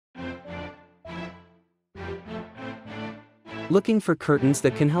Looking for curtains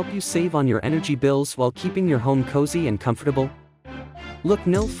that can help you save on your energy bills while keeping your home cozy and comfortable? Look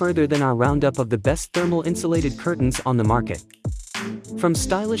no further than our roundup of the best thermal insulated curtains on the market. From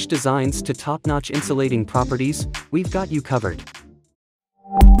stylish designs to top-notch insulating properties, we've got you covered.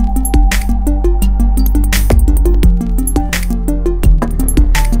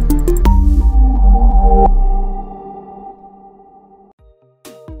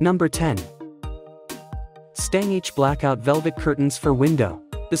 Number 10. StangH Blackout Velvet Curtains for Window.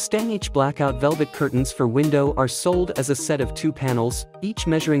 The StangH Blackout Velvet Curtains for Window are sold as a set of 2 panels, each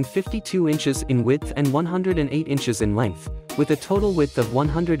measuring 52 inches in width and 108 inches in length, with a total width of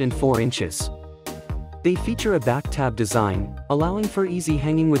 104 inches. They feature a back tab design, allowing for easy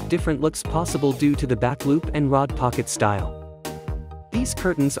hanging with different looks possible due to the back loop and rod pocket style. These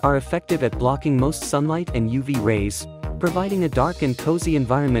curtains are effective at blocking most sunlight and UV rays, providing a dark and cozy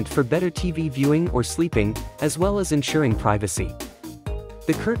environment for better TV viewing or sleeping, as well as ensuring privacy.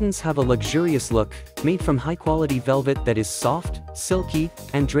 The curtains have a luxurious look, made from high-quality velvet that is soft, silky,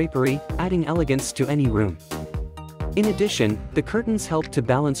 and drapery, adding elegance to any room. In addition, the curtains help to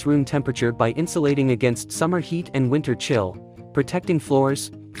balance room temperature by insulating against summer heat and winter chill, protecting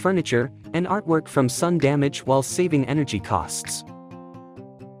floors, furniture, and artwork from sun damage while saving energy costs.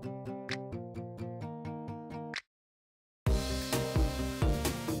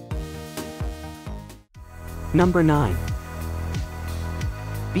 Number 9.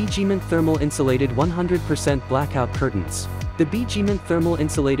 BGment Thermal Insulated 100% Blackout Curtains. The BGment Thermal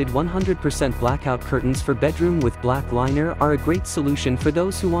Insulated 100% Blackout Curtains for bedroom with black liner are a great solution for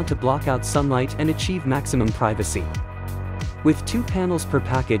those who want to block out sunlight and achieve maximum privacy. With 2 panels per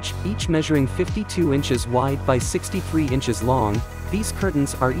package, each measuring 52 inches wide by 63 inches long, these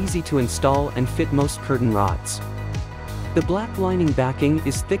curtains are easy to install and fit most curtain rods. The black lining backing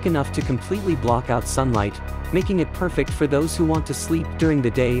is thick enough to completely block out sunlight, making it perfect for those who want to sleep during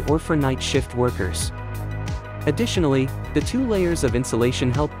the day or for night shift workers. Additionally, the 2 layers of insulation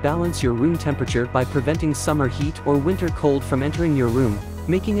help balance your room temperature by preventing summer heat or winter cold from entering your room,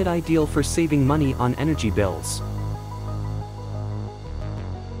 making it ideal for saving money on energy bills.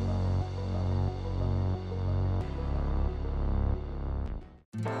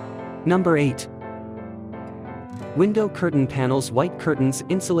 Number 8. Window Curtain Panels White Curtains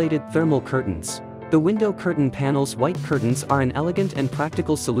Insulated Thermal Curtains. The window curtain panels white curtains are an elegant and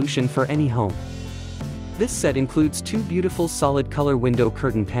practical solution for any home. This set includes 2 beautiful solid color window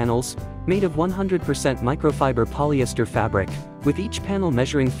curtain panels, made of 100% microfiber polyester fabric, with each panel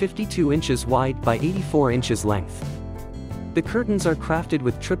measuring 52 inches wide by 84 inches length. The curtains are crafted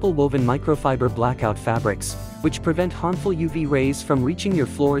with triple woven microfiber blackout fabrics, which prevent harmful UV rays from reaching your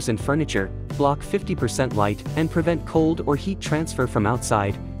floors and furniture, block 50% light, and prevent cold or heat transfer from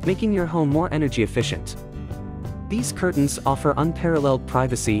outside, making your home more energy efficient. These curtains offer unparalleled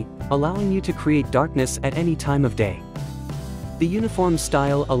privacy, allowing you to create darkness at any time of day. The uniform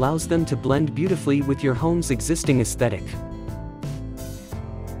style allows them to blend beautifully with your home's existing aesthetic.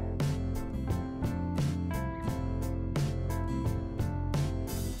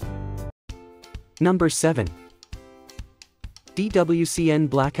 Number 7. DWCN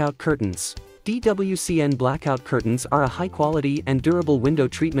Blackout Curtains. DWCN Blackout Curtains are a high-quality and durable window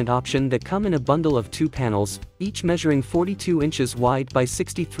treatment option that come in a bundle of 2 panels, each measuring 42 inches wide by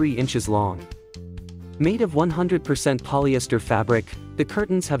 63 inches long. Made of 100% polyester fabric, the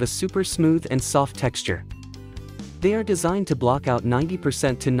curtains have a super smooth and soft texture. They are designed to block out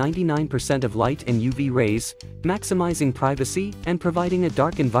 90% to 99% of light and UV rays, maximizing privacy and providing a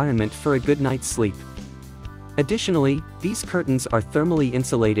dark environment for a good night's sleep. Additionally, these curtains are thermally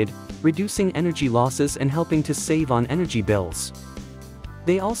insulated, reducing energy losses and helping to save on energy bills.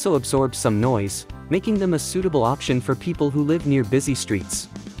 They also absorb some noise, making them a suitable option for people who live near busy streets.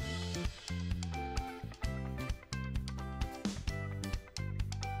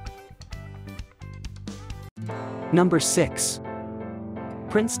 Number 6.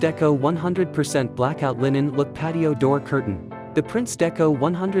 PrinceDeco 100% Blackout Linen Look Patio Door Curtain. The PrinceDeco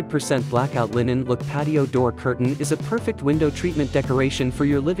 100% Blackout Linen Look Patio Door Curtain is a perfect window treatment decoration for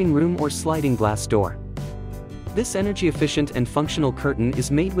your living room or sliding glass door. This energy-efficient and functional curtain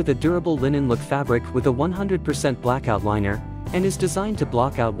is made with a durable linen look fabric with a 100% blackout liner, and is designed to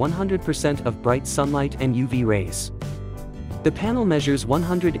block out 100% of bright sunlight and UV rays. The panel measures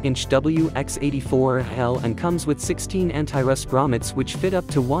 100-inch x84L and comes with 16 anti-rust grommets which fit up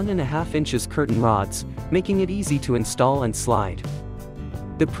to 1.5 inches curtain rods, making it easy to install and slide.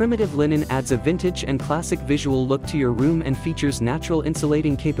 The primitive linen adds a vintage and classic visual look to your room and features natural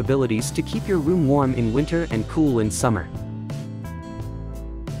insulating capabilities to keep your room warm in winter and cool in summer.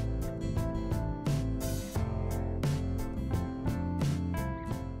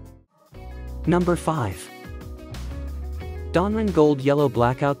 Number 5. Donran Gold Yellow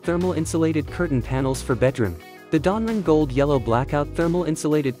Blackout Thermal Insulated Curtain Panels for Bedroom. The Donran Gold Yellow Blackout Thermal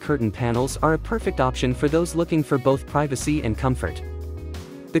Insulated Curtain Panels are a perfect option for those looking for both privacy and comfort.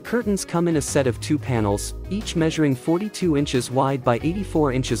 The curtains come in a set of 2 panels, each measuring 42 inches wide by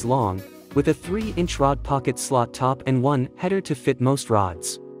 84 inches long, with a 3-inch rod pocket slot top and 1 header to fit most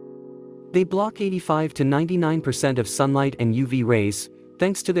rods. They block 85 to 99% of sunlight and UV rays,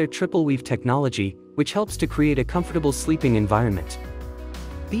 thanks to their triple weave technology, which helps to create a comfortable sleeping environment.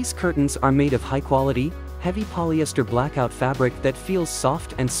 These curtains are made of high-quality, heavy polyester blackout fabric that feels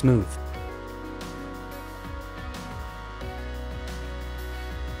soft and smooth.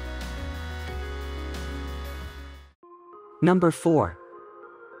 Number 4.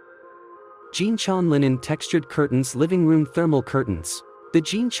 Jean-Chon Linen Textured Curtains Living Room Thermal Curtains. The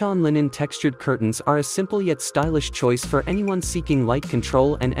Jean-Chon Linen Textured Curtains are a simple yet stylish choice for anyone seeking light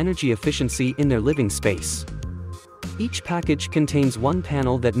control and energy efficiency in their living space. Each package contains 1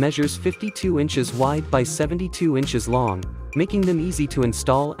 panel that measures 52 inches wide by 72 inches long, making them easy to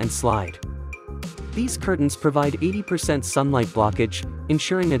install and slide. These curtains provide 80% sunlight blockage,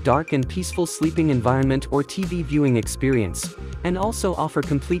 ensuring a dark and peaceful sleeping environment or TV viewing experience, and also offer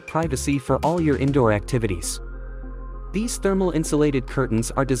complete privacy for all your indoor activities. These thermal insulated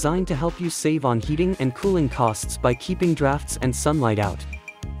curtains are designed to help you save on heating and cooling costs by keeping drafts and sunlight out.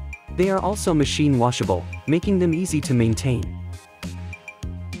 They are also machine washable, making them easy to maintain.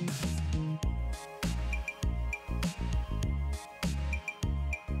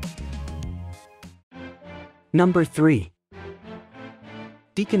 Number 3.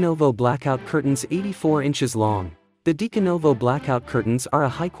 DWCN Blackout Curtains 84 inches long. The DWCN Blackout Curtains are a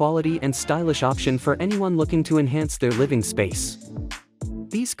high-quality and stylish option for anyone looking to enhance their living space.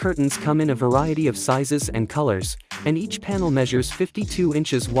 These curtains come in a variety of sizes and colors, and each panel measures 52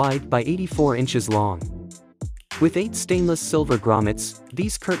 inches wide by 84 inches long. With 8 stainless silver grommets,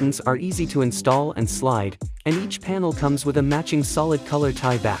 these curtains are easy to install and slide, and each panel comes with a matching solid color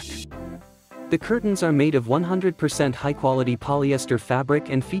tie back. The curtains are made of 100% high-quality polyester fabric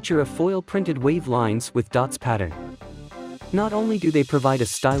and feature a foil-printed wave lines with dots pattern. Not only do they provide a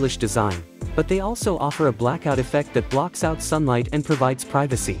stylish design, but they also offer a blackout effect that blocks out sunlight and provides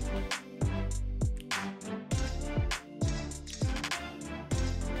privacy.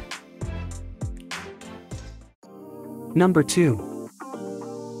 Number 2.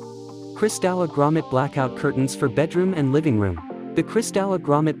 PrinceDeco Grommet Blackout Curtains for Bedroom and Living Room. The PrinceDeco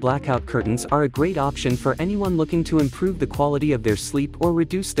Grommet Blackout Curtains are a great option for anyone looking to improve the quality of their sleep or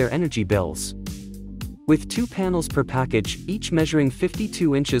reduce their energy bills. With 2 panels per package, each measuring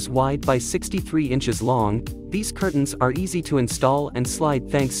 52 inches wide by 63 inches long, these curtains are easy to install and slide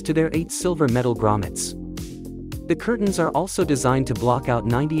thanks to their 8 silver metal grommets. The curtains are also designed to block out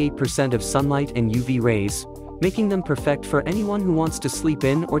 98% of sunlight and UV rays, making them perfect for anyone who wants to sleep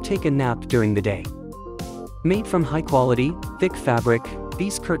in or take a nap during the day. Made from high-quality, thick fabric,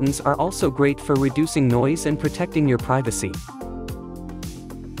 these curtains are also great for reducing noise and protecting your privacy.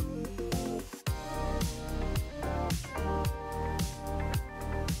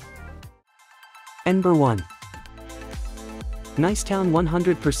 Number 1. Nicetown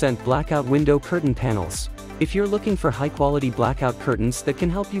 100% Blackout Window Curtain Panels. If you're looking for high-quality blackout curtains that can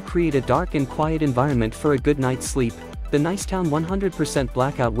help you create a dark and quiet environment for a good night's sleep, the Nicetown 100%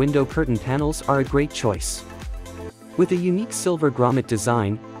 Blackout Window Curtain Panels are a great choice. With a unique silver grommet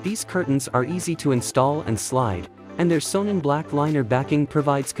design, these curtains are easy to install and slide, and their sewn-in black liner backing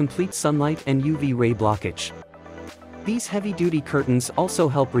provides complete sunlight and UV ray blockage. These heavy-duty curtains also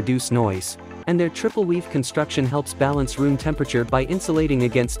help reduce noise, and their triple weave construction helps balance room temperature by insulating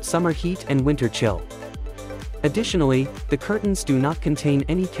against summer heat and winter chill. Additionally, the curtains do not contain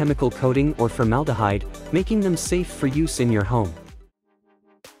any chemical coating or formaldehyde, making them safe for use in your home.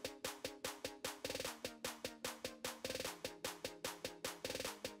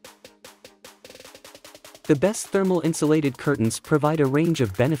 The best thermal insulated curtains provide a range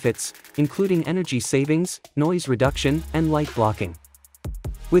of benefits, including energy savings, noise reduction, and light blocking.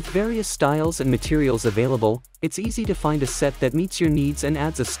 With various styles and materials available, it's easy to find a set that meets your needs and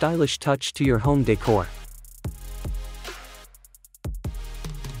adds a stylish touch to your home decor.